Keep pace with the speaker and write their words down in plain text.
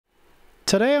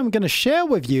Today I'm going to share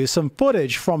with you some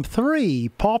footage from 3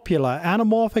 popular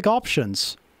anamorphic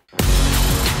options.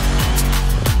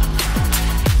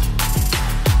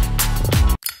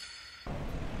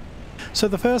 So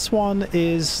the first one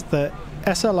is the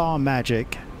SLR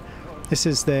Magic. This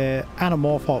is their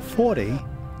Anamorphic 40.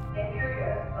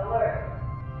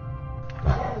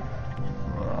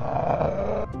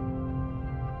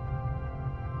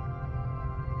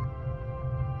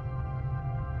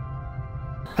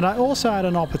 And I also had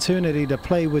an opportunity to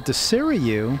play with the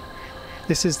Sirui.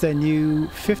 This is their new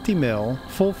 50mm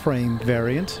full frame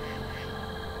variant.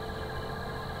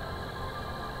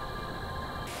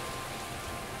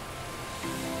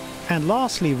 And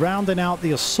lastly, rounding out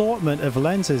the assortment of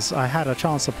lenses I had a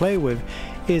chance to play with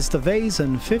is the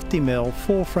Vazen 50mm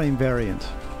full frame variant.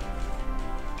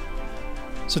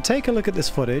 So take a look at this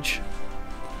footage.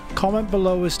 Comment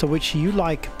below as to which you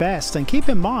like best, and keep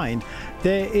in mind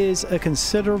there is a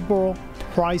considerable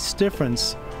price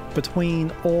difference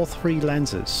between all 3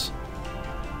 lenses.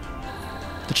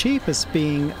 The cheapest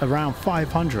being around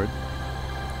 $500,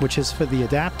 which is for the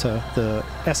adapter, the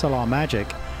SLR Magic.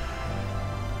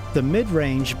 The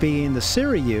mid-range being the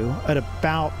Sirui at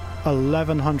about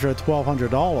 $1,100,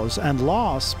 $1,200, and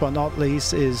last but not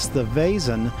least is the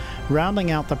Vazen, rounding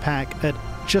out the pack at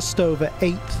just over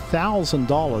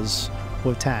 $8,000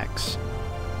 with tax.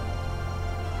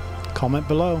 Comment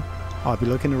below. I'll be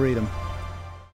looking to read them.